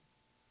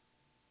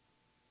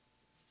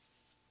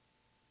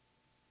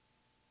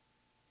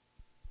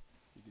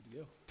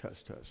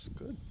Test, test.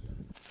 Good.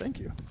 Thank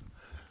you.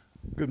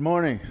 Good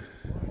morning.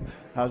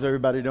 How's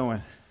everybody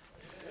doing?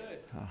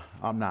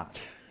 I'm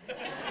not.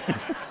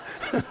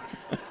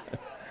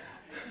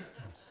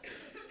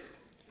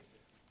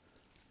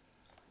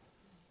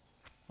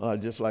 Well,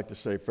 I'd just like to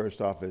say first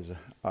off is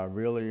I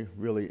really,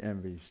 really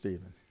envy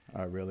Stephen.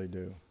 I really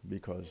do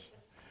because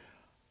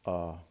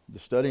the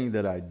studying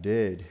that I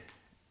did,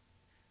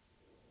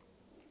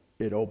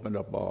 it opened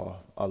up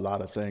a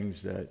lot of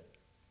things that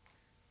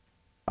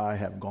I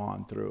have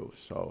gone through.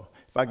 So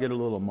if I get a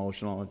little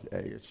emotional,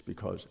 hey, it's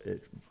because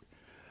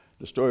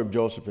the story of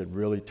Joseph, it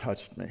really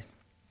touched me.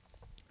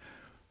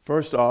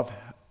 First off,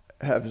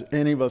 have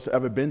any of us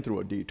ever been through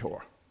a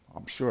detour?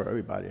 I'm sure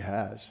everybody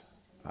has.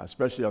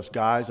 Especially us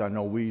guys, I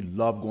know we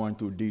love going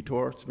through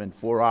detours. Spent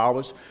 4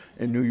 hours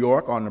in New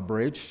York on the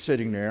bridge,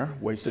 sitting there,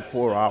 wasted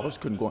 4 hours,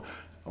 couldn't go.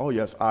 Oh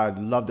yes, I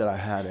loved it. I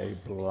had a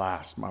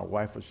blast. My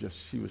wife was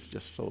she was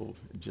just so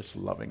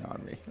loving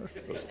on me.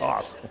 It was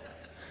awesome.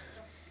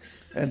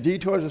 And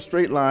detour is a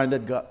straight line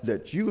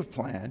that you have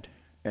planned,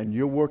 and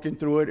you're working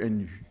through it,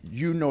 and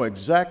you know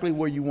exactly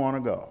where you want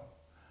to go.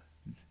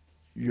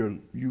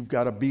 You've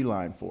got a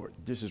beeline for it.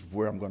 This is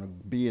where I'm going to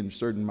be in a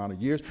certain amount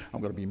of years.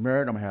 I'm going to be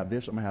married. I'm going to have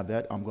this. I'm going to have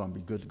that. I'm going to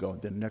be good to go.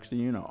 And then next thing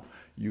you know,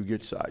 you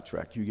get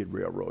sidetracked. You get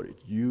railroaded.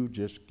 You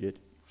just get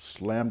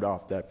slammed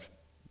off that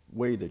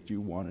way that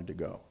you wanted to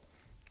go.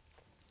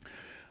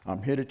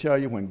 I'm here to tell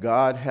you, when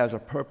God has a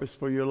purpose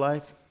for your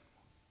life,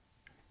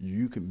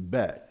 you can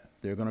bet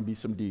there are going to be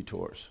some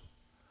detours.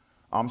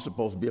 I'm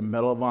supposed to be a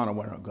Medal of Honor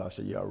winner. God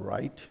said, yeah,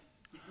 right.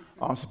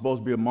 I'm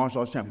supposed to be a martial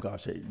arts champion. God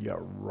said, yeah,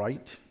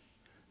 right.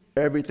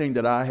 Everything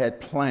that I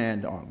had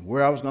planned on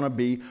where I was going to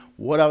be,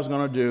 what I was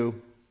going to do,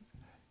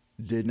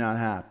 did not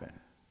happen.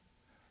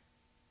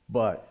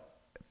 But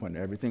when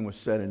everything was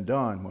said and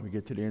done, when we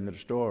get to the end of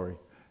the story,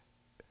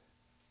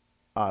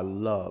 I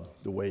love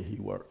the way he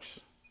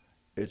works.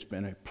 It's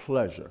been a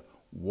pleasure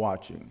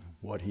watching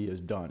what he has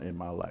done in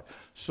my life.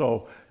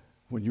 So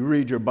when you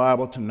read your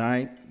Bible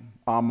tonight,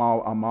 I'm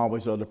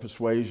always of the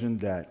persuasion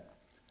that,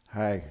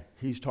 hey,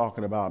 he's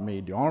talking about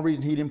me. The only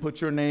reason he didn't put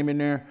your name in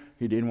there,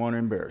 he didn't want to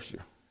embarrass you.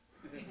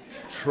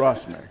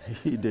 Trust me,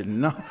 he did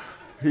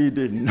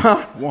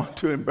not want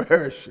to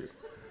embarrass you.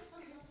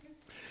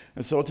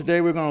 And so today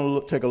we're going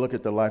to take a look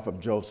at the life of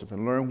Joseph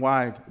and learn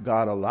why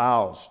God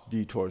allows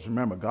detours.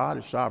 Remember, God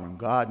is sovereign.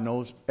 God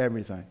knows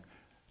everything.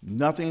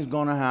 Nothing's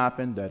going to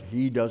happen that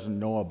he doesn't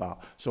know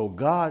about. So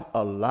God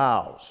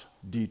allows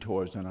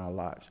detours in our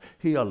lives.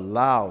 He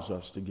allows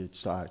us to get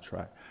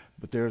sidetracked.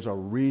 But there's a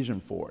reason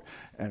for it.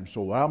 And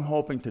so what I'm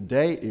hoping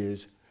today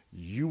is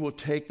you will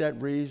take that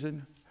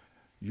reason,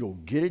 you'll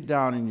get it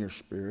down in your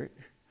spirit,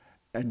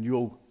 and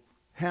you'll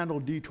handle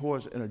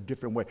detours in a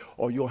different way.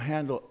 Or you'll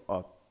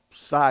handle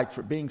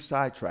being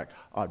sidetracked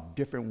a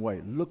different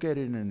way. Look at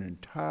it in an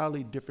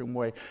entirely different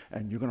way,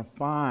 and you're going to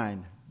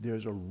find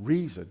there's a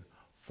reason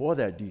for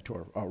that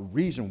detour, a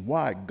reason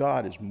why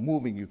God is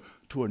moving you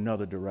to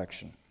another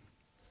direction.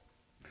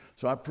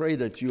 So I pray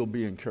that you'll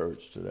be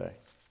encouraged today.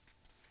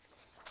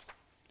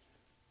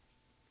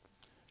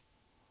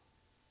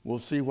 We'll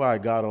see why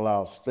God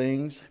allows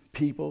things,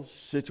 people,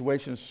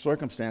 situations,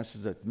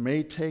 circumstances that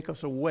may take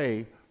us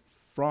away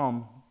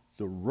from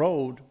the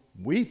road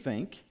we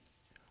think,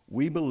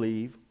 we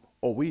believe,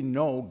 or we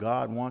know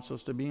God wants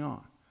us to be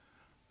on.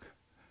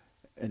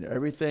 And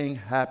everything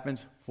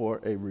happens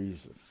for a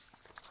reason.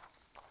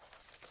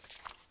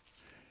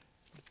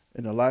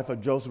 In the life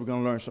of Joseph, we're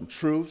going to learn some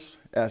truths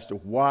as to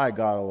why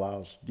God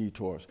allows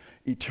detours.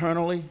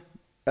 Eternally,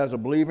 as a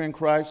believer in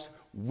Christ,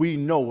 we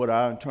know what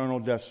our eternal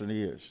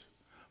destiny is.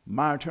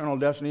 My eternal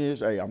destiny is,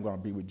 hey, I'm going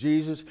to be with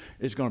Jesus.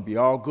 It's going to be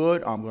all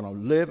good. I'm going to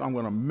live. I'm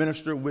going to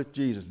minister with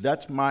Jesus.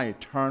 That's my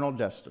eternal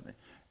destiny.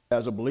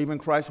 As a believer in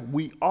Christ,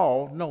 we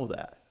all know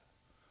that.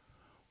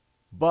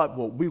 But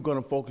what we're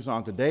going to focus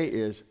on today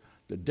is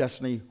the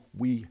destiny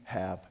we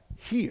have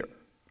here.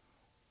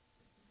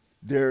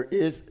 There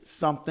is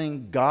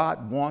something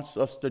God wants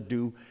us to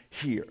do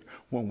here.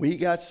 When we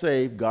got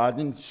saved, God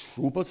didn't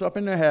swoop us up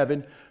into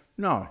heaven.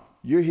 No,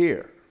 you're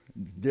here.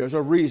 There's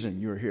a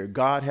reason you're here.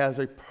 God has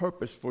a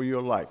purpose for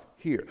your life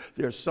here.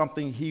 There's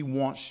something he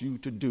wants you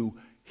to do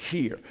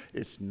here.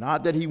 It's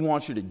not that he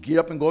wants you to get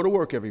up and go to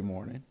work every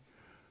morning.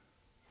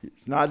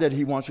 It's not that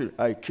he wants you,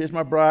 I kiss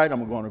my bride,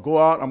 I'm going to go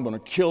out, I'm going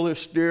to kill this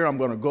steer, I'm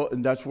going to go,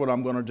 and that's what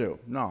I'm going to do.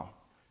 No.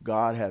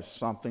 God has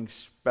something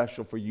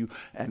special for you,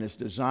 and it's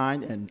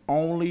designed, and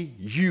only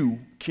you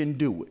can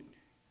do it.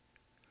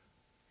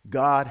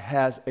 God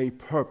has a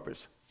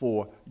purpose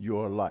for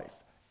your life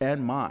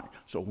and mine.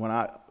 So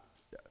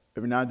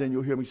every now and then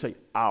you'll hear me say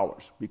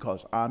ours,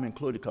 because I'm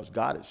included, because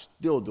God is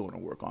still doing the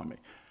work on me.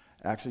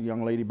 Actually, a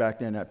young lady back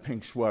there in that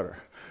pink sweater,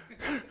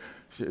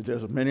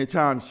 there's many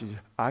times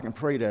I can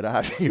pray that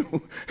out of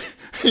you.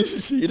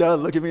 She does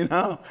look at me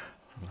now.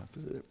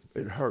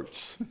 It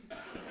hurts.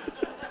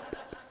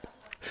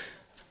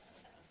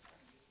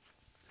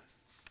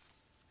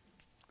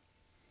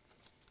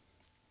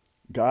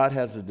 God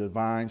has a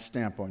divine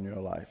stamp on your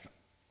life.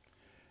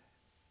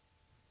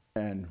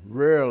 And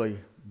rarely,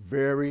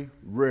 very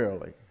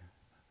rarely,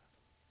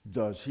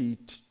 does he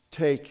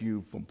take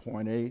you from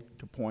point A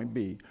to point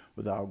B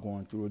without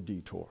going through a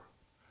detour.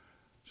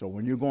 So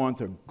when you're going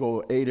to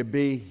go A to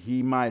B,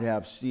 he might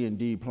have C and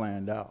D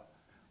planned out.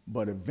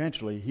 But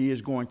eventually, he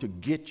is going to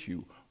get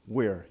you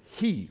where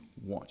he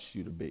wants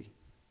you to be.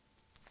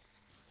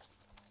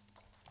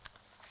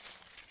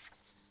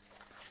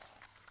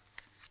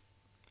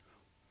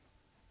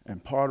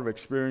 And part of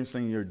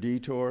experiencing your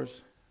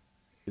detours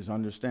is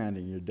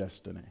understanding your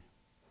destiny.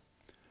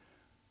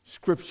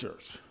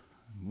 Scriptures.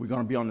 We're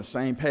going to be on the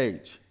same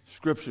page.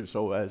 Scripture,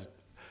 so as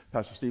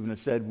Pastor Stephen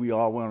has said, we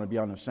all want to be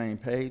on the same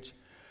page.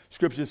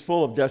 Scripture is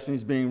full of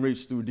destinies being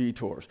reached through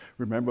detours.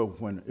 Remember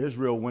when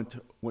Israel went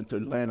to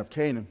the land of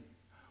Canaan,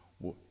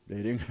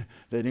 they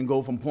didn't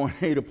go from point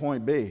A to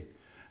point B.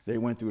 They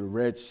went through the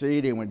Red Sea,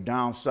 they went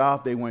down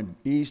south, they went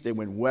east, they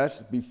went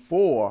west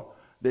before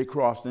they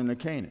crossed into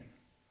Canaan.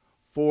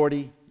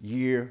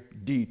 40-year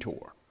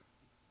detour.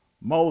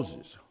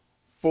 Moses,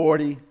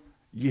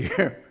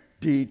 40-year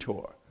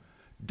detour.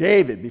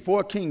 David,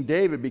 before King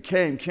David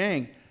became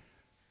king,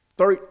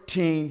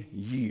 13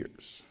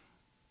 years.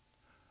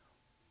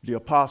 The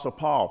Apostle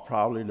Paul,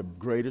 probably the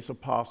greatest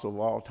apostle of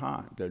all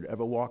time that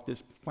ever walked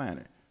this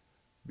planet,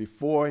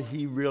 before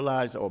he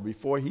realized or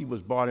before he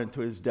was brought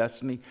into his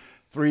destiny,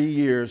 3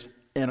 years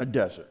in a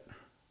desert.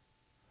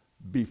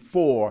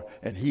 Before,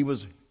 and he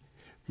was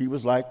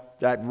like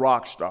that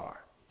rock star.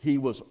 He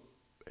was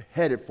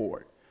headed for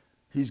it.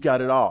 He's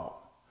got it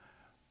all.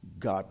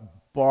 God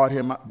brought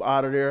him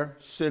out of there,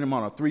 sent him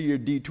on a 3-year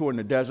detour in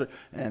the desert,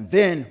 and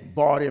then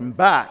brought him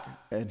back,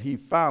 and he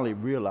finally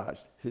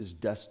realized his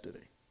destiny.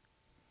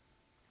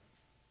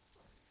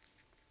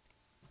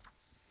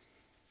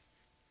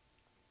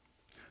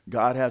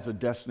 God has a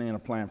destiny and a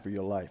plan for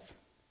your life.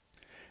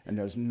 And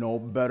there's no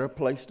better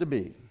place to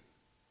be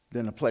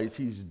than a place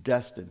he's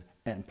destined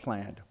and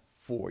planned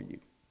for you.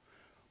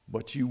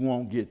 But you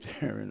won't get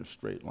there in a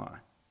straight line.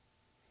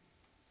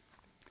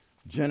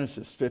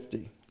 Genesis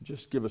 50,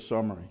 just give a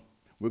summary.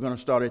 We're going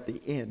to start at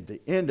the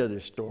end of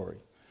this story.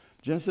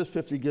 Genesis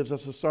 50 gives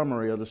us a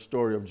summary of the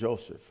story of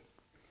Joseph.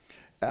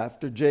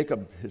 After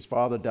Jacob, his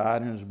father,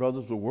 died, and his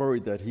brothers were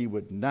worried that he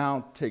would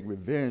now take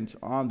revenge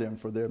on them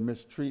for their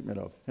mistreatment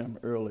of him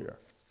earlier.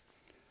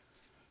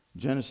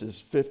 Genesis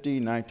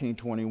 50, 19,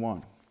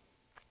 21.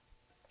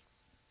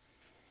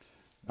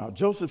 Now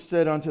Joseph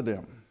said unto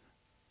them,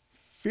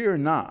 Fear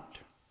not,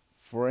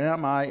 for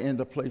am I in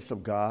the place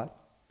of God?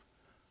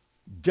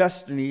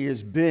 Destiny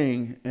is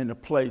being in the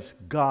place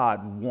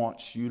God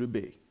wants you to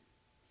be.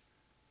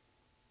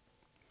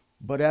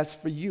 But as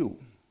for you,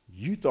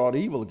 you thought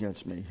evil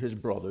against me, his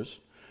brothers,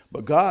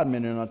 but God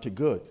meant it unto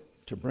good,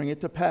 to bring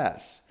it to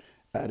pass,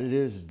 as it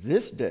is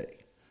this day,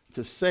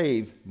 to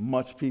save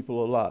much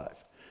people alive.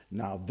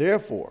 Now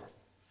therefore,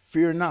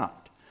 fear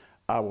not,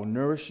 I will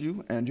nourish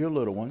you and your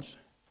little ones.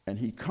 And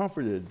he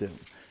comforted them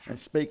and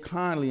spake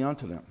kindly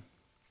unto them.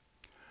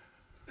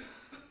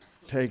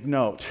 Take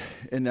note,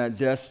 in that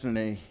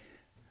destiny,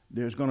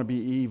 there's going to be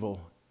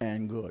evil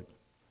and good.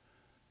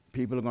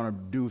 People are going to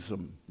do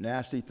some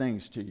nasty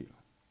things to you.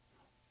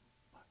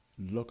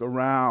 Look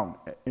around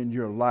in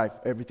your life,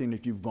 everything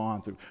that you've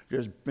gone through.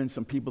 There's been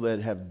some people that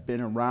have been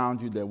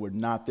around you that were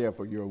not there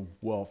for your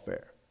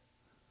welfare.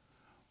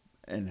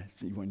 And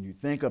when you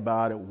think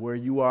about it, where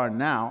you are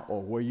now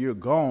or where you're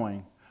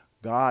going,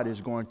 God is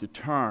going to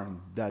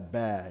turn that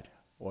bad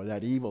or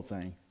that evil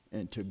thing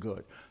into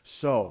good.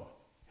 So,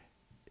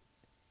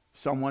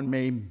 someone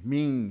may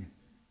mean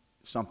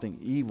something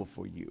evil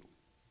for you,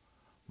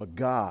 but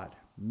God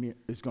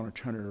is going to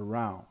turn it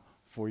around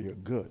for your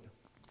good.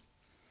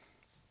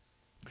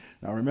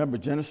 Now remember,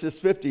 Genesis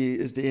 50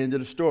 is the end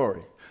of the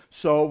story.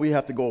 So we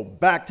have to go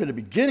back to the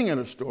beginning of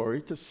the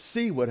story to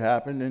see what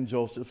happened in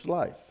Joseph's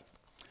life.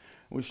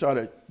 We start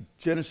at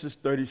Genesis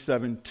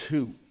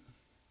 37:2.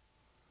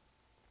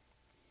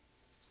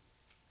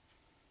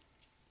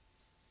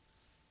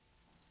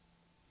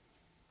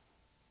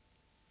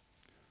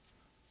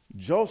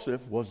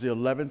 Joseph was the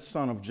 11th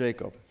son of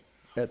Jacob.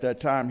 At that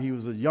time, he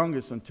was the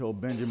youngest until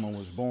Benjamin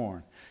was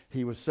born.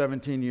 He was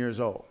 17 years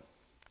old.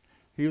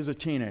 He was a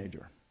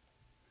teenager.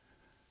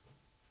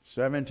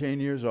 17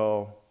 years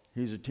old,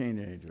 he's a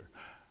teenager.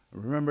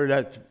 Remember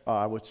that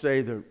I would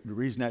say the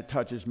reason that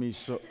touches me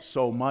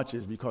so much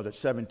is because at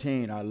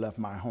 17, I left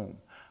my home.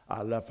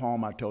 I left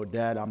home. I told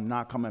Dad, I'm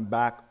not coming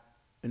back.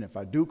 And if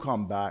I do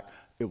come back,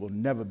 it will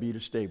never be to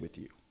stay with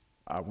you.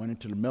 I went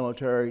into the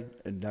military,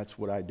 and that's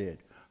what I did.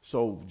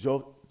 So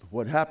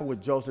what happened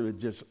with Joseph,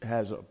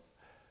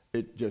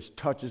 it just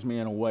touches me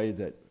in a way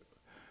that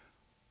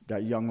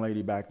that young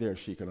lady back there,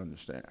 she can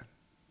understand.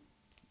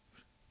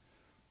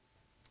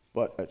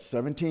 But at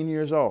 17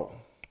 years old,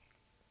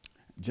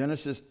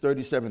 Genesis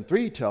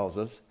 37:3 tells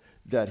us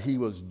that he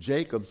was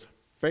Jacob's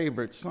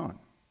favorite son.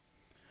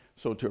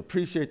 So to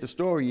appreciate the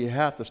story, you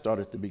have to start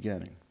at the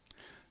beginning.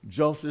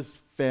 Joseph's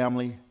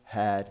family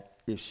had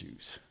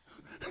issues.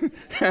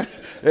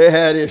 They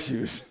had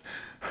issues.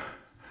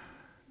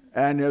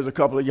 And there's a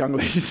couple of young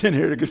ladies in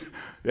here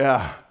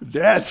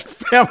Dad's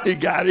family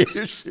got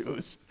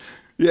issues.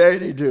 Yeah,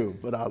 they do,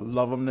 but I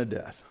love them to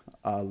death.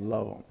 I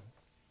love them.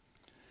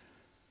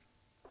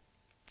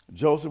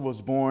 Joseph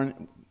was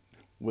born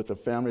with a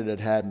family that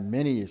had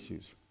many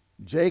issues.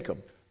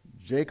 Jacob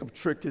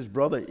tricked his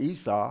brother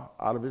Esau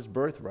out of his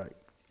birthright.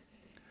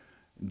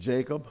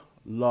 Jacob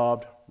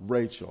loved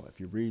Rachel. If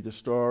you read the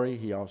story,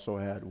 he also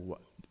had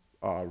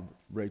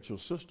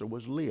Rachel's sister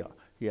was Leah.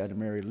 He had to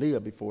marry Leah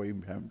before he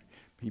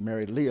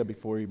married Leah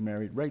before he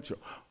married Rachel.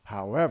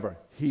 However,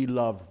 he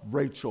loved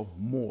Rachel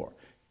more.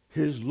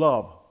 His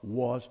love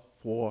was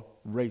for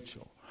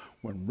Rachel.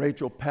 When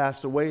Rachel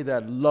passed away,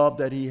 that love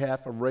that he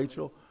had for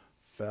Rachel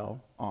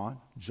fell on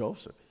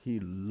Joseph. He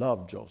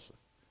loved Joseph.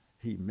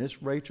 He missed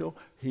Rachel.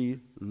 He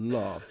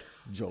loved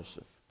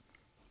Joseph.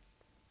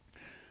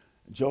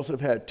 Joseph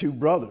had two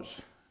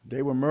brothers.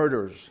 They were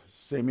murderers,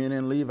 Simeon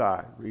and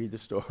Levi. Read the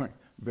story.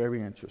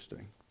 Very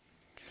interesting.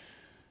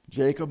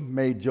 Jacob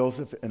made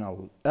Joseph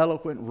an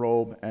eloquent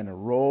robe, and the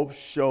robe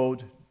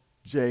showed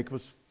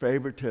Jacob's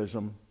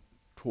favoritism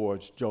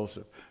towards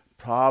Joseph.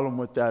 Problem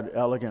with that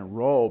elegant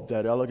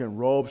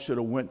robe should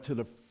have went to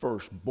the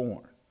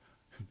firstborn.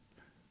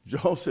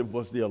 Joseph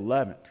was the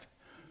 11th.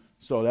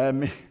 So that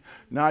means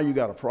now you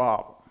got a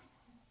problem.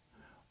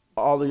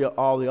 All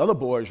the other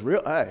boys,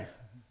 hey,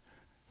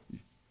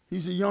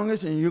 he's the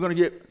youngest and you're going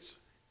to get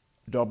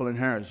double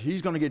inheritance.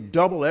 He's going to get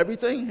double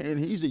everything and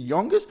he's the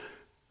youngest.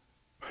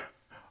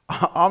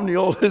 I'm the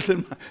oldest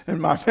in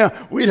my family.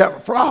 We'd have a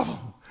problem.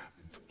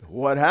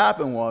 What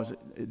happened was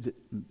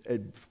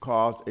it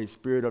caused a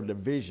spirit of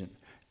division,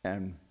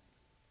 and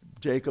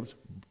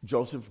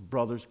Joseph's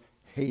brothers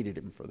hated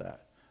him for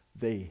that.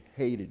 They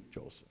hated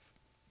Joseph.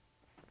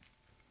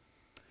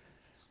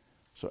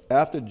 So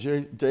after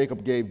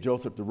Jacob gave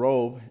Joseph the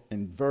robe,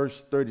 in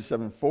verse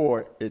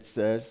 37:4, it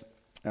says,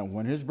 "And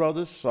when his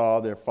brothers saw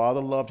their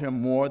father loved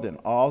him more than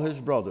all his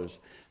brothers,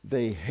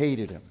 they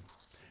hated him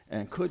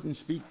and couldn't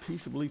speak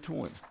peaceably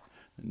to him."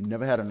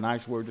 Never had a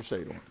nice word to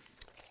say to him.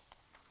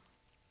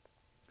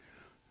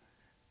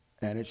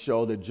 And it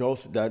showed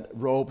that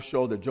robe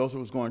showed that Joseph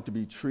was going to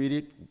be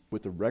treated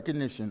with the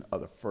recognition of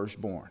the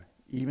firstborn,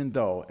 even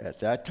though at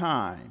that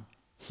time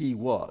he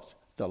was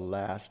the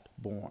last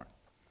born.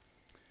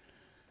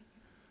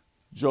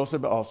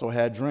 Joseph also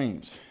had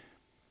dreams,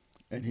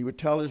 and he would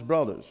tell his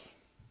brothers.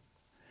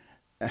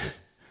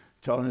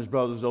 Telling his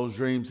brothers those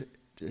dreams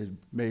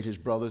made his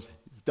brothers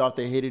thought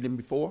they hated him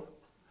before.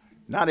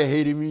 Now they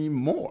hate him even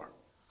more.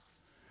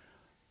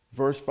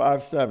 Verse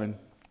 5-7,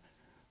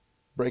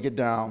 break it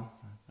down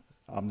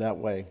that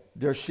way.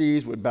 Their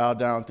sheaves would bow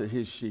down to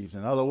his sheaves.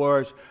 In other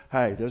words,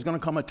 hey, there's going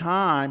to come a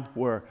time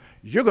where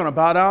you're going to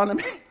bow down to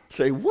me.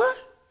 Say, what?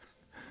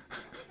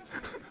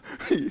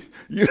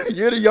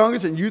 You're the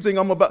youngest and you think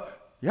I'm about...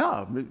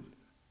 Yeah.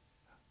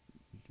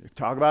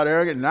 Talk about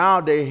arrogant.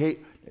 Now they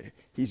hate...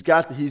 He's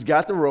got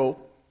the robe.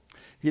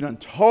 He done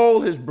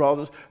told his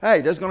brothers, hey,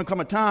 there's going to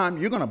come a time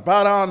you're going to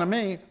bow down to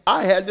me.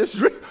 I had this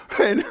dream.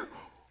 And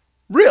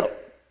real.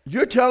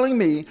 You're telling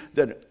me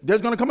that there's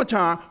going to come a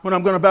time when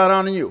I'm going to bow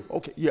down to you.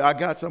 Okay, yeah, I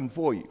got something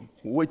for you.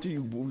 Wait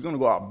till we're going to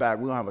go out back.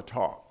 We're going to have a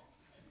talk.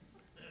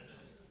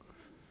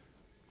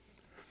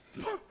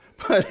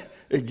 But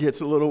it gets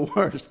a little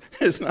worse.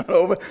 It's not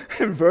over.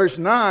 In verse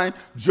 9,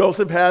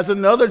 Joseph has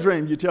another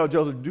dream. You tell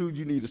Joseph, dude,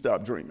 you need to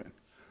stop dreaming.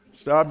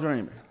 Stop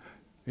dreaming.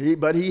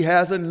 But he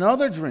has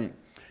another dream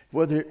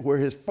where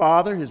his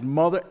father, his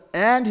mother,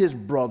 and his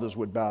brothers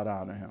would bow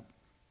down to him.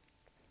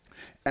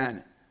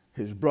 And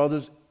his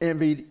brothers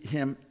envied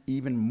him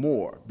even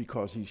more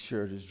because he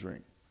shared his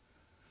dream.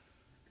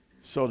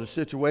 So the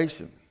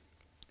situation,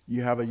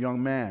 you have a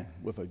young man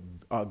with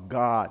a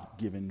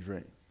God-given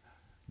dream.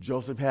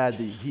 Joseph had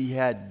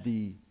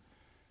the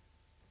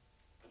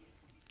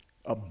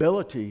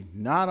ability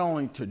not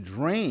only to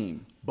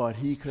dream, but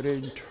he could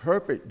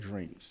interpret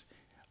dreams.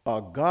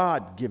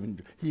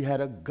 He had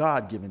a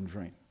God-given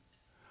dream.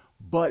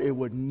 But it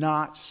would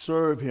not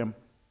serve him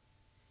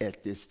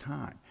at this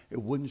time.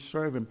 It wouldn't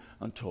serve him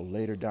until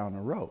later down the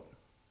road.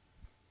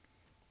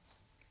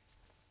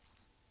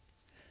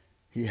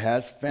 He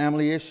has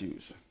family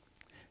issues.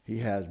 He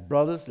has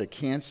brothers that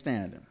can't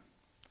stand him.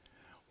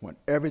 When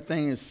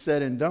everything is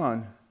said and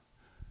done,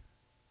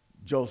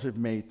 Joseph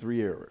made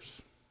 3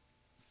 errors.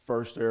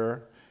 First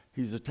error,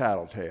 he's a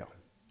tattletale.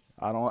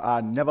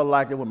 I never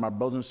liked it when my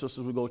brothers and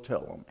sisters would go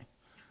tell on me.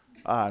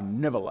 I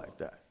never liked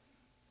that.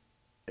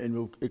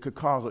 And it could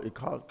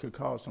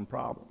cause some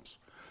problems.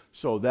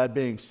 So that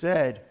being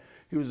said,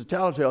 he was a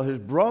tattletale.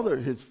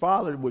 His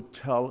father would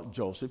tell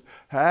Joseph,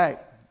 hey,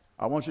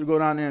 I want you to go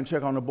down there and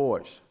check on the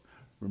boys.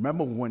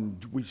 Remember when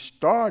we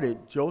started,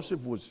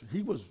 Joseph was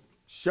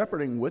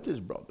shepherding with his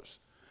brothers.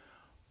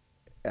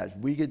 As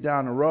we get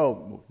down the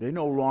road, they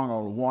no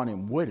longer want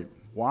him with him.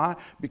 Why?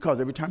 Because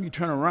every time you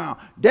turn around,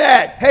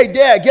 Dad, hey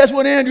Dad, guess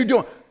what Andrew's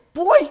doing?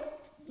 Boy.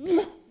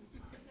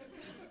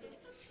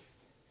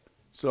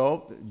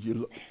 So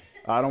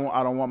I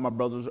don't want my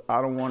brothers,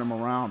 I don't want him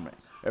around me.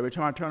 Every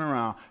time I turn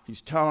around,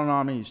 he's telling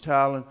on me, he's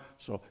telling.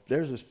 So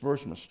there's his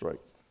first mistake.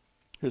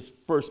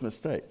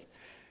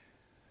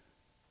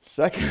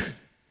 Second,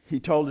 he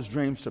told his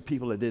dreams to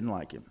people that didn't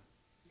like him.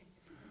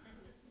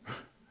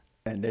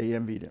 and they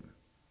envied him.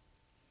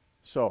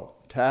 So,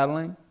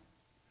 tattling,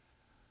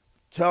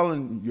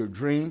 telling your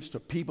dreams to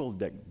people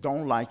that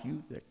don't like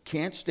you, that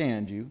can't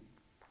stand you,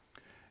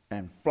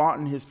 and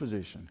flaunting his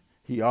position.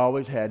 He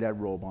always had that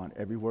robe on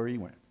everywhere he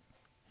went.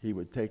 He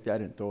would take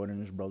that and throw it in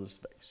his brother's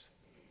face.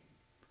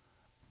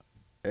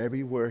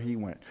 Everywhere he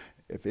went.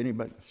 If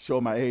anybody, show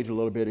my age a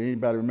little bit,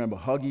 anybody remember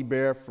Huggy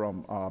Bear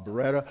from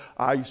Beretta?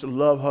 I used to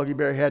love Huggy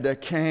Bear. He had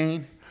that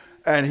cane,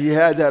 and he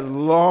had that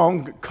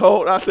long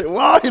coat. I said,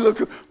 wow, he looked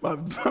good.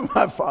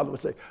 My father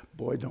would say,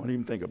 boy, don't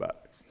even think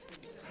about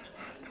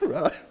it.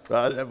 Right?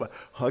 But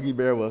Huggy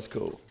Bear was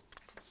cool.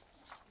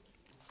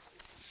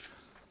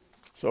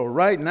 So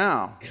right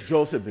now,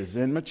 Joseph is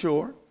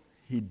immature.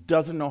 He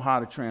doesn't know how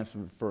to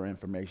transfer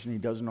information. He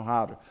doesn't know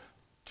how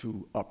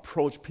to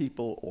approach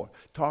people or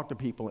talk to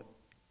people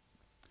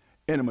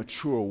in a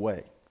mature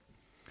way.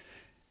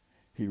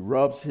 He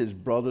rubs his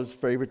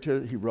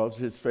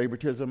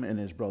favoritism in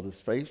his brother's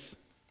face.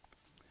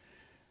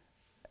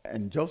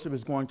 And Joseph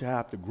is going to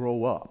have to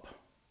grow up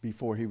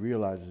before he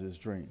realizes his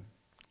dream.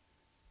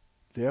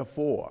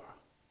 Therefore,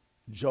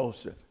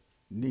 Joseph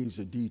needs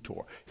a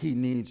detour. He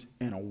needs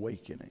an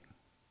awakening.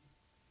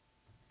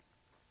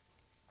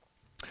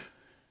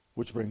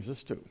 Which brings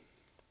us to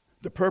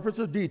the purpose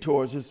of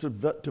detours is to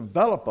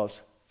develop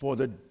us for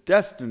the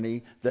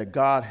destiny that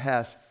God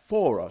has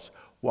for us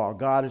while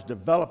God is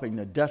developing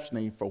the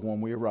destiny for when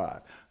we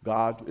arrive.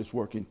 God is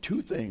working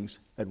two things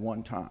at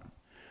one time.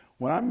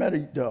 When I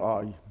met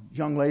the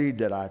young lady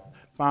that I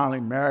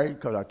finally married,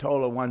 because I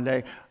told her one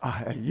day,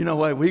 you know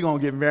what, we're going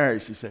to get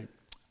married. She said,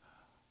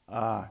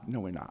 no,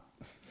 we're not.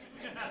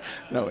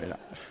 No, we're not.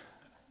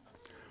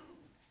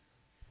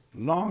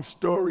 Long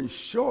story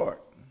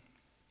short,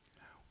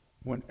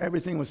 when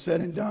everything was said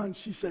and done,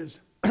 she says,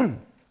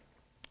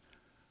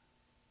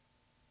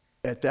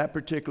 at that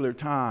particular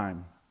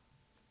time,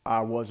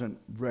 I wasn't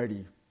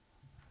ready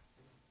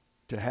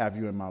to have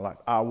you in my life.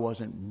 I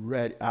wasn't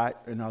ready.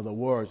 In other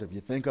words, if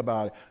you think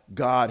about it,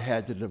 God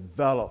had to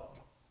develop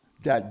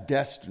that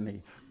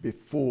destiny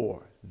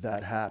before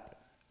that happened.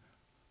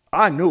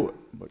 I knew it,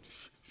 but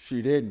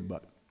she didn't,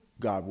 but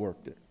God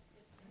worked it.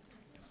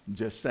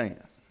 Just saying.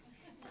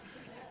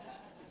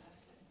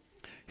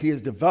 He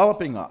is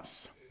developing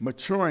us,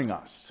 maturing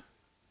us.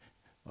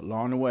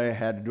 Along the way, I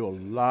had to do a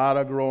lot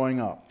of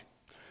growing up.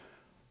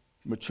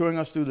 Maturing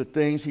us through the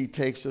things he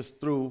takes us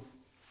through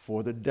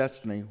for the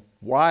destiny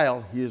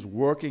while he is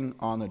working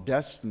on the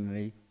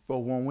destiny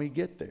for when we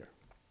get there.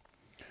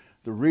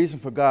 The reason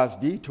for God's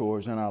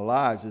detours in our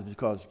lives is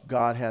because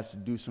God has to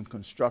do some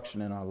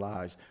construction in our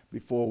lives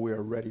before we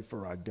are ready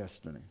for our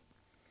destiny.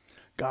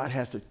 God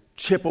has to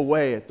chip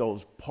away at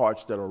those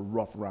parts that are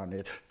rough around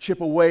it,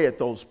 chip away at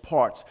those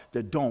parts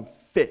that don't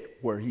fit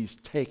where he's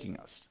taking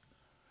us.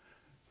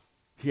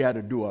 He had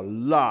to do a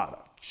lot of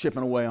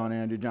chipping away on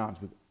Andrew Johns.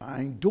 But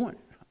I ain't doing it.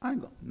 I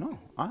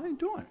ain't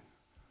doing it.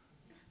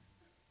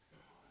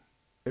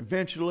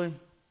 Eventually,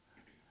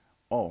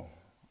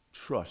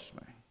 trust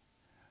me.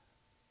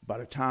 By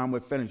the time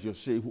we're finished,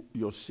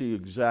 you'll see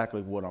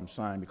exactly what I'm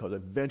saying, because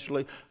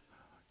eventually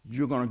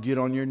you're going to get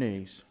on your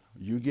knees.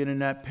 You get in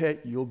that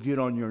pit, you'll get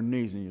on your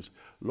knees and you say,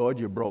 Lord,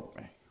 you broke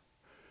me.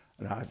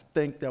 And I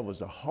think that was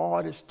the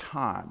hardest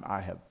time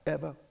I have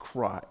ever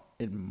cried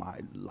in my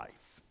life.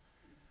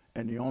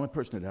 And the only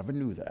person that ever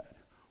knew that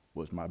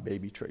was my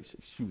baby Tracy.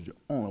 She was the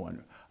only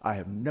one. I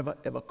have never,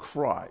 ever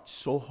cried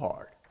so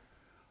hard.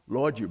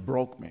 Lord, you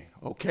broke me.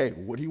 Okay,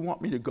 where do you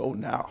want me to go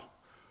now?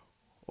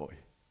 Oh,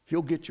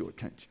 he'll get your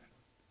attention.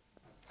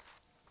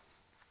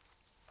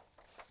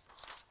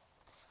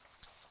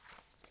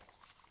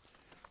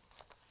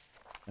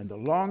 And the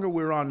longer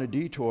we're on the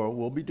detour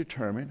will be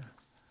determined.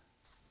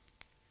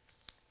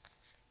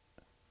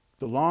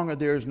 The longer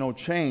there is no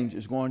change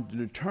is going to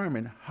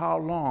determine how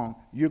long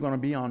you're going to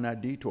be on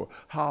that detour,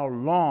 how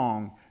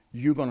long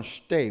you're going to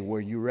stay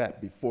where you're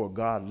at before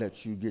God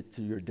lets you get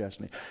to your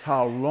destiny,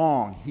 how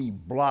long he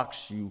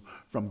blocks you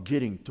from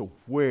getting to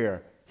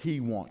where he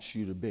wants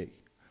you to be.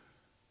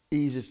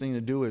 Easiest thing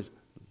to do is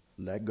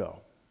let go.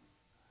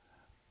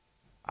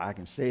 I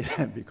can say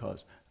that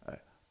because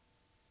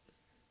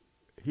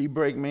he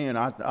break me and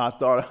I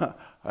thought,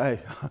 hey,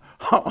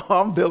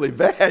 I'm Billy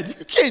Bad.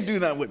 You can't do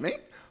nothing with me.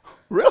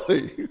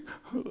 Really?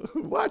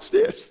 Watch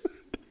this.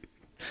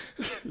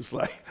 It's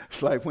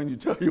like when you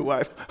tell your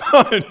wife,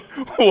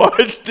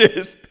 watch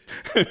this.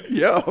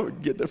 Yo,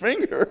 get the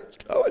finger.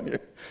 I'm telling you.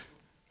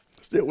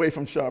 Stay away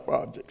from sharp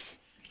objects.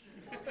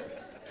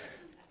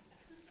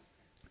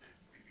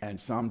 And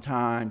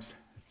sometimes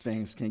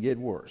things can get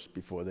worse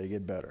before they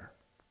get better.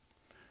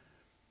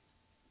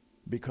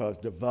 Because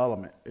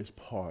development is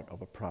part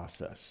of a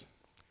process.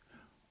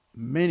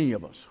 Many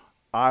of us,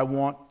 I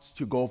want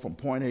to go from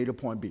point A to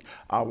point B.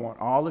 I want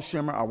all the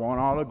shimmer. I want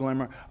all the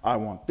glimmer. I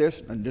want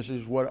this, and this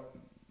is what.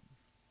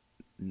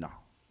 No.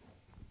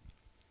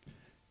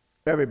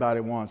 Everybody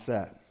wants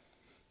that.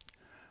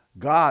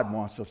 God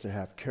wants us to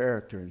have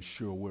character and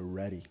ensure we're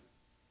ready.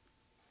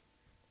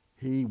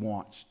 He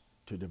wants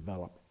to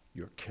develop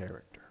your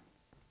character.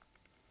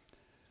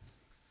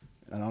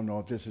 And I don't know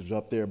if this is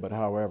up there, but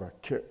however,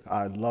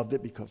 I loved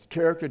it because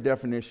character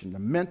definition, the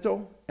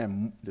mental,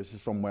 and this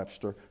is from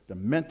Webster, the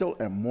mental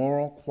and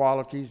moral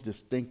qualities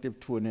distinctive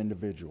to an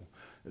individual.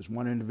 There's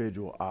one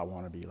individual I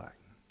want to be like.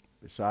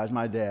 Besides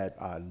my dad,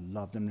 I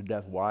loved him to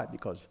death. Why?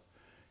 Because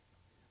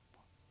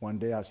one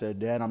day I said,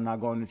 Dad, I'm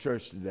not going to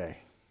church today.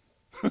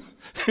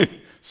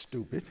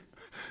 Stupid.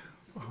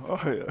 Oh,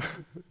 yeah.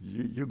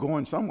 You're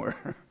going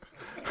somewhere.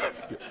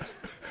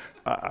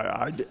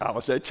 I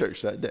was at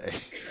church that day.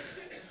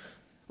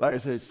 Like I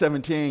said,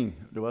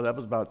 17, well, that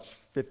was about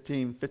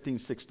 15,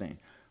 16.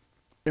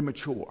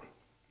 Immature.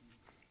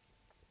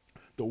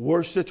 The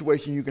worst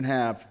situation you can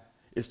have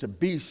is to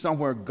be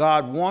somewhere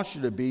God wants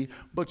you to be,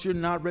 but you're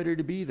not ready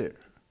to be there.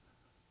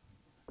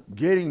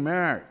 Getting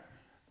married.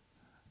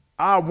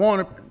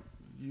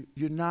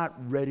 You're not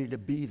ready to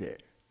be there.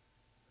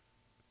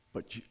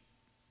 But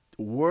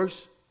the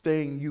worst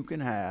thing you can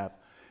have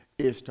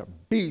is to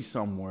be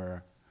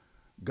somewhere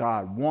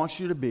God wants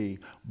you to be,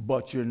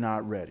 but you're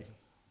not ready.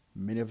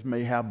 Many of us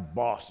may have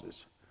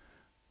bosses,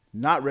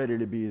 not ready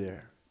to be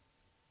there,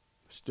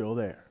 still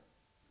there.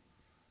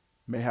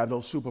 May have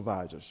those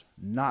supervisors,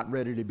 not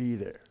ready to be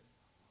there,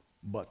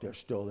 but they're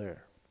still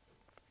there.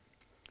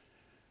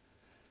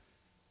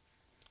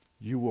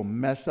 You will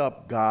mess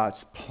up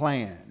God's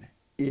plan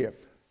if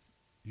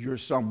you're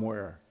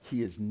somewhere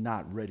He is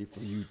not ready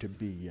for you to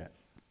be yet.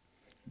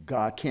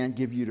 God can't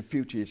give you the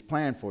future He's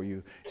planned for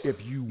you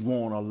if you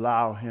won't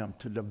allow Him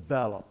to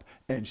develop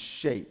and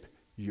shape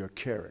your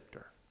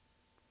character.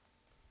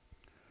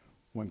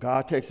 When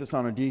God takes us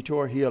on a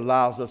detour, He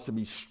allows us to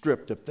be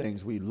stripped of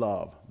things we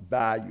love,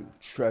 value,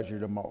 treasure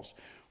the most.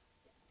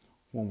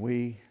 When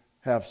we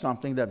have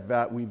something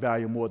that we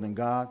value more than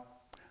God,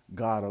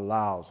 God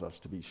allows us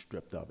to be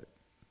stripped of it.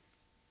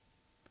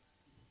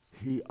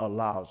 He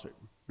allows it.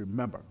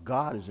 Remember,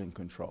 God is in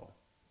control.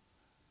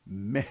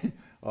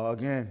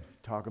 Again,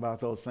 talk about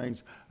those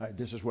things.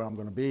 This is where I'm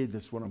going to be.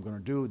 This is what I'm going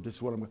to do. This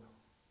is what I'm going to...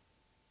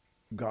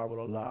 God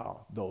will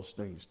allow those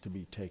things to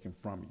be taken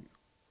from you.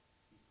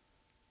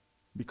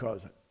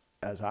 Because,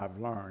 as I've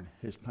learned,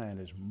 His plan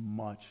is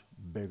much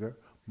bigger,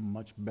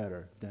 much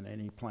better than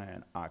any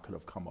plan I could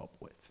have come up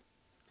with.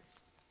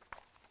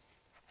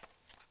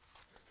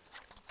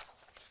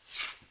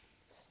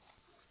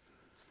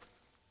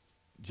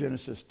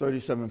 Genesis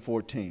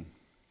 37:14.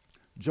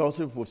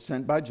 Joseph was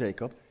sent by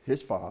Jacob,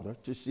 his father,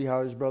 to see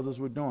how his brothers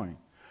were doing.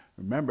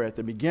 Remember, at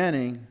the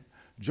beginning,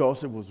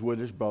 Joseph was with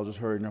his brothers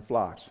herding their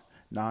flocks.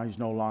 Now he's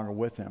no longer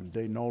with them.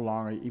 They no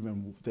longer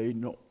even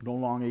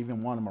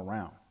want him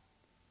around.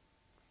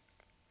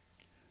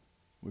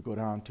 We go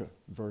down to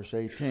verse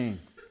 18.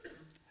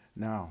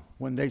 Now,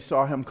 when they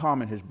saw him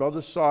coming, his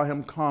brothers saw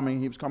him coming.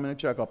 He was coming to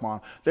check up on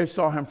them. They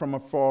saw him from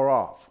afar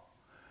off.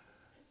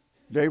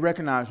 They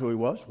recognized who he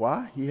was.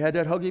 Why? He had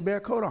that Huggy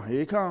Bear coat on. Here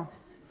he come.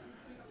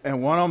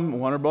 And one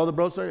of the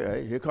brothers said,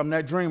 hey, here come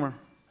that dreamer.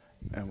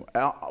 And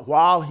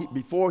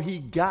before he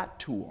got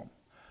to him,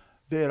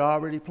 they had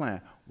already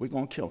planned, we're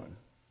going to kill him.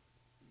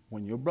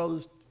 When your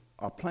brothers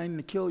are planning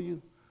to kill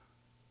you,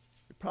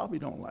 they probably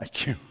don't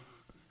like you.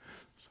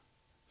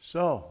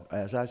 So,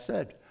 as I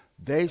said,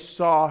 they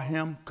saw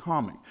him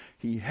coming.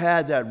 He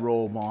had that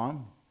robe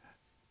on.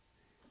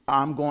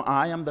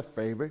 I am the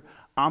favorite.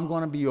 I'm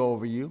going to be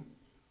over you.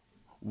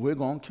 We're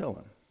going to kill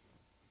him.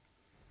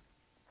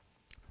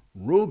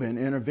 Reuben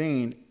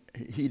intervened.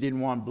 He didn't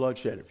want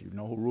bloodshed. If you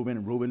know who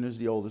Reuben is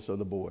the oldest of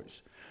the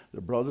boys.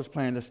 The brothers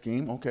planned a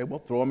scheme. Okay, we'll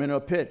throw him in a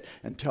pit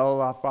and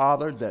tell our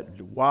father that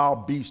the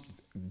wild beast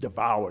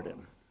devoured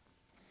him.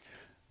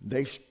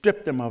 They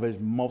stripped him of his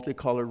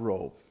multicolored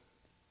robe.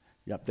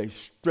 Yep, they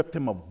stripped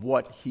him of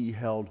what he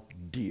held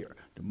dear,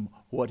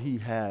 what he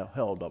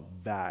held of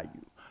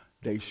value.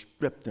 They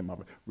stripped him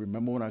of it.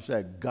 Remember when I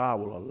said God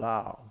will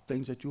allow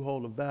things that you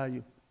hold of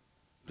value,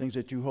 things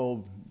that you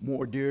hold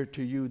more dear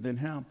to you than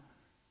Him,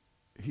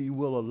 He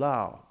will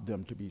allow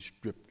them to be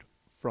stripped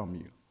from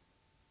you.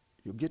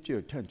 You'll get your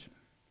attention.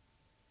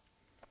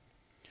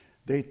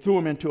 They threw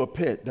him into a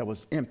pit that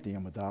was empty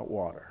and without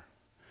water,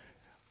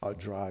 a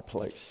dry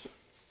place.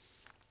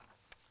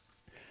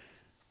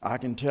 I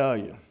can tell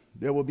you,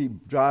 there will be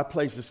dry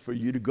places for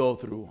you to go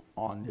through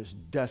on this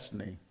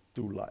destiny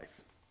through life.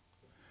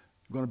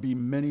 There are going to be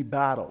many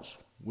battles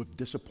with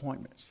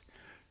disappointments.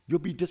 You'll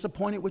be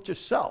disappointed with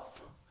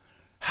yourself.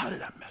 How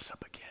did I mess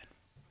up again?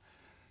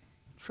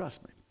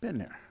 Trust me, been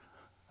there.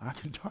 I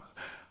can talk.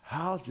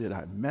 How did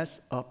I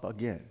mess up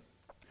again?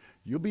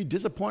 You'll be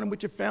disappointed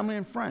with your family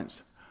and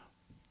friends.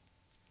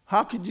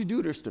 How could you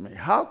do this to me?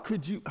 How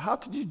could you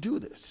do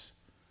this?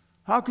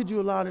 How could you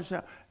allow this to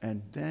happen?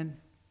 And then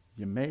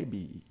you may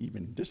be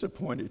even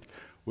disappointed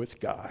with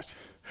God.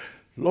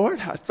 Lord,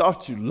 I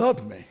thought you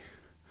loved me.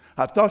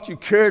 I thought you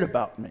cared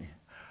about me.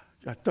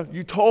 I thought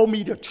you told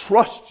me to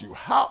trust you.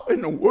 How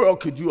in the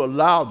world could you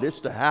allow this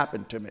to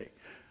happen to me?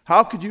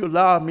 How could you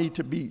allow me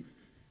to be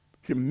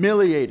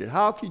humiliated?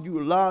 How could you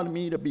allow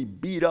me to be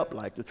beat up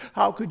like this?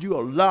 How could you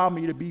allow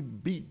me to be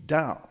beat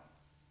down?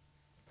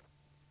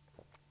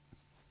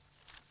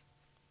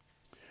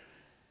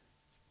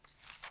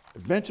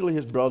 Eventually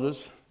his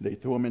brothers, They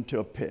threw him into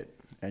a pit.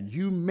 And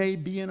you may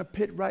be in a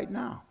pit right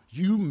now.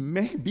 You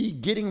may be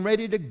getting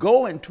ready to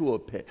go into a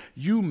pit.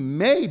 You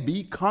may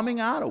be coming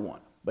out of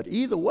one. But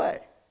either way,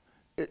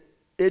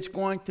 it's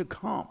going to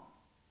come.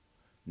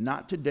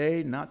 Not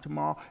today, not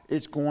tomorrow.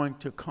 It's going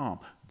to come.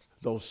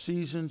 Those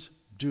seasons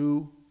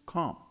do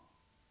come.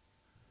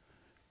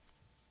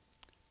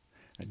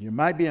 And you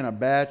might be in a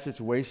bad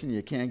situation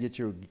you can't get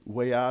your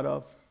way out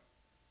of.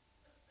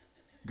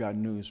 Got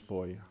news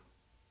for you.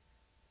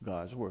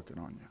 God's working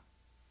on you.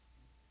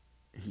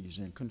 He's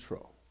in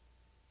control.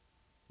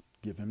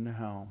 Give him the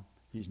helm.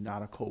 He's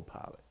not a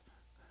co-pilot.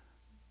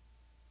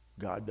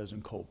 God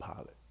doesn't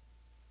co-pilot.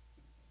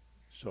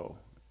 So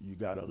you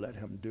got to let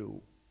him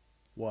do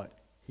what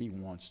he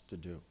wants to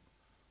do.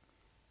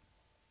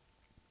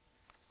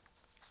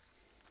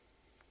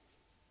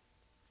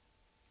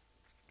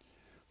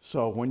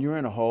 So when you're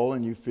in a hole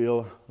and you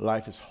feel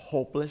life is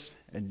hopeless,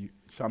 and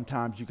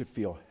sometimes you could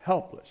feel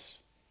helpless,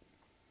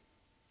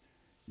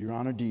 you're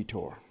on a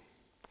detour.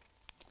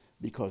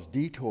 Because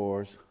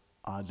detours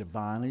are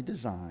divinely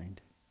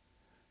designed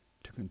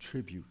to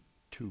contribute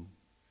to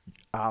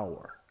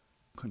our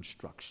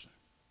construction.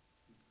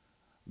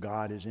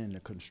 God is in the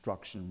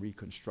construction,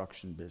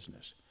 reconstruction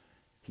business.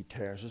 He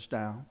tears us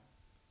down,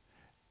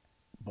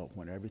 but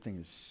when everything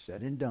is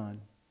said and done,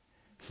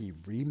 he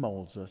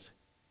remolds us,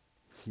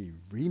 he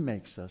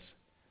remakes us,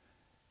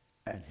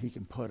 and he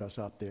can put us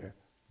up there.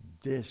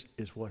 This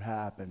is what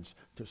happens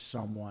to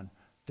someone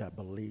that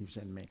believes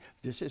in me.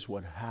 This is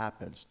what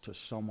happens to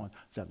someone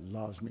that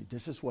loves me.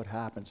 This is what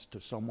happens to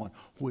someone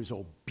who is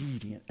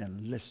obedient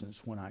and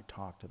listens when I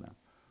talk to them.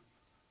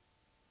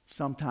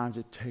 Sometimes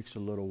it takes a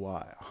little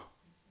while.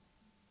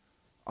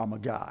 I'm a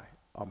guy.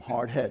 I'm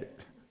hard-headed.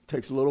 It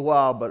takes a little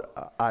while,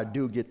 but I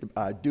do get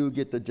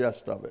the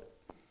gist of it.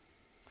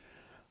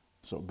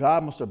 So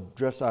God must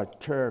address our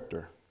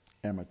character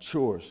and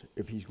mature us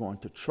if he's going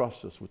to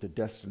trust us with the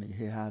destiny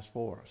he has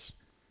for us.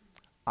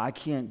 I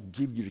can't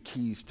give you the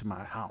keys to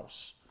my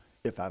house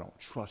if I don't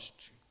trust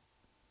you.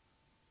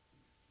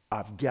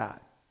 I've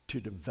got to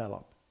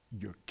develop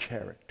your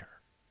character.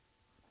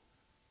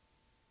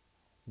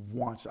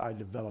 Once I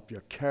develop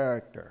your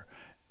character,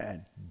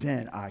 and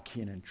then I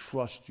can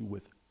entrust you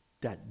with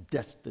that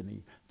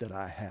destiny that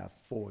I have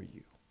for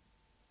you.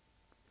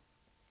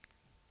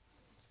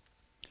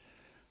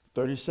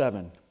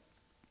 37,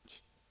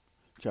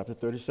 chapter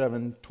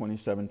 37,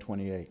 27,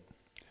 28.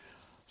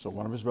 So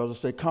one of his brothers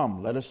said,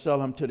 "Come, let us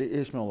sell him to the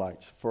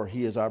Ishmaelites, for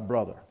he is our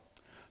brother."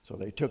 So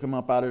they took him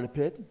up out of the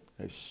pit.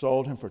 They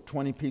sold him for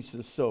 20 pieces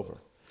of silver,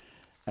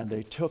 and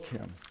they took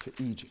him to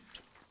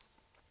Egypt.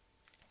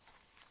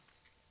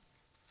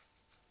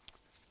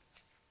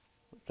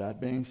 With that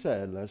being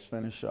said, let's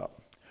finish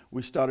up.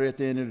 We started at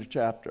the end of the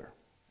chapter.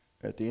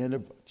 At the end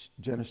of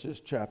Genesis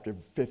chapter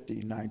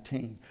 50,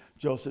 19,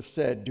 Joseph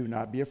said, "Do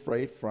not be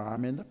afraid, for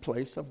I'm in the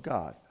place of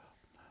God.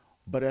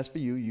 But as for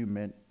you, you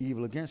meant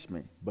evil against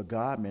me, but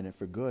God meant it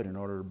for good in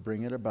order to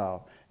bring it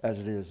about as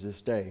it is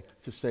this day,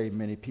 to save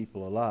many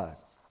people alive."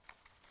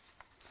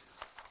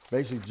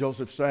 Basically,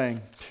 Joseph's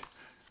saying,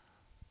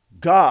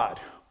 God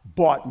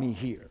brought me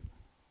here.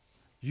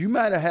 You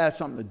might have had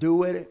something to do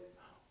with it.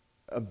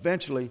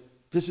 Eventually,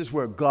 this is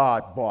where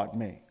God brought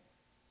me.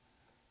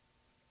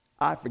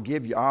 I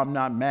forgive you. I'm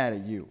not mad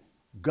at you.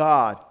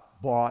 God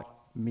brought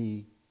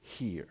me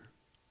here.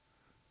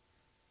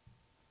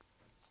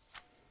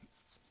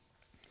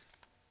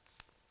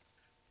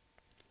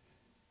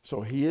 So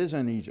he is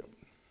in Egypt.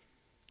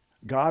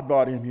 God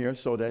brought him here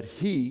so that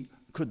he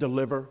could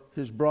deliver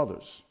his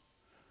brothers.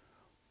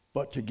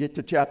 But to get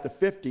to chapter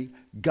 50,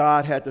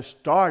 God had to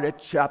start at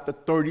chapter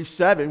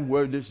 37,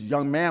 where this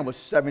young man was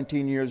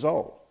 17 years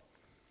old.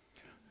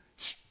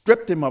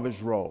 Stripped him of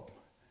his robe,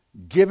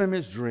 give him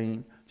his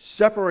dream,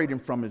 separate him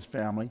from his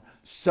family,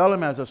 sell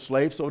him as a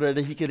slave so that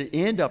he could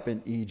end up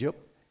in Egypt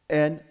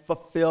and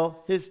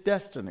fulfill his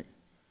destiny.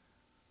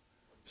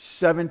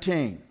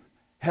 17.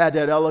 Had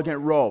that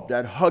elegant robe,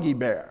 that Huggy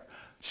Bear,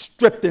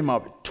 stripped him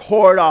of it,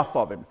 tore it off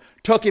of him,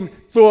 took him,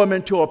 threw him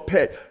into a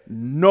pit.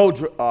 No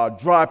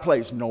dry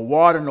place, no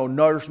water, no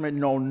nourishment,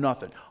 no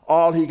nothing.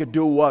 All he could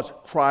do was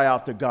cry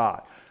out to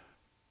God.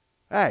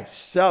 Hey,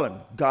 sell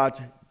him.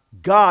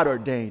 God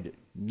ordained it,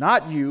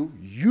 not you.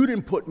 You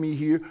didn't put me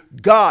here.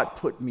 God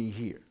put me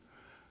here.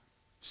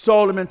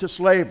 Sold him into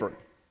slavery.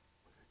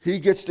 He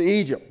gets to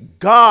Egypt.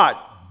 God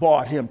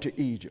brought him to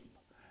Egypt,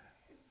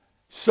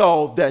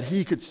 so that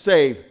he could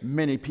save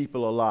many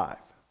people alive.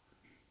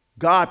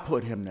 God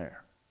put him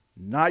there,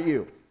 not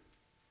you.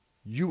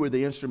 You were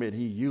the instrument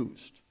he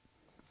used.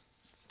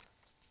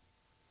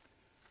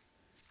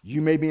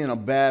 You may be in a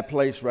bad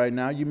place right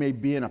now. You may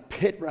be in a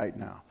pit right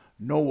now.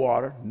 No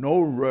water,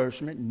 no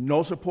nourishment,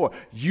 no support.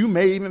 You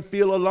may even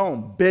feel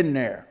alone. Been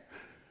there.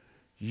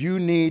 You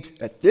need,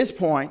 at this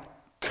point,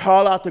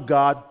 call out to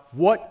God,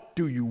 what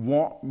do you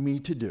want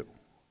me to do?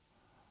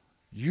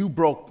 You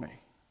broke me.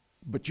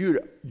 But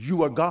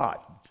you are God.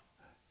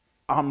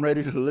 I'm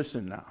ready to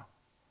listen now.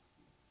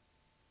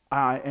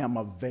 I am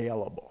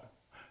available.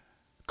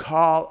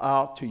 Call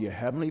out to your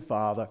Heavenly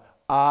Father,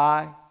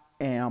 I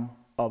am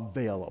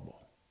available.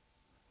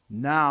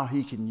 Now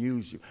he can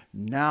use you.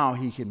 Now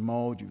he can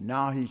mold you.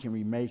 Now he can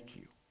remake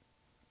you.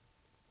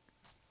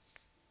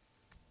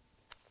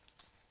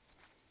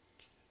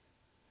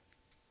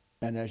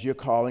 And as you're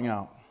calling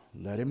out,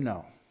 let him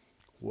know,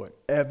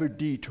 whatever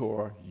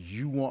detour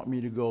you want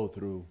me to go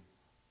through,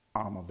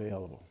 I'm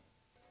available.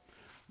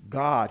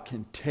 God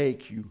can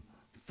take you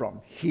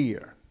from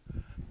here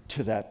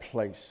to that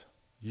place,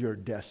 your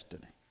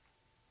destiny.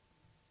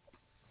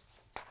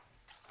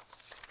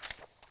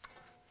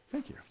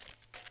 Thank you.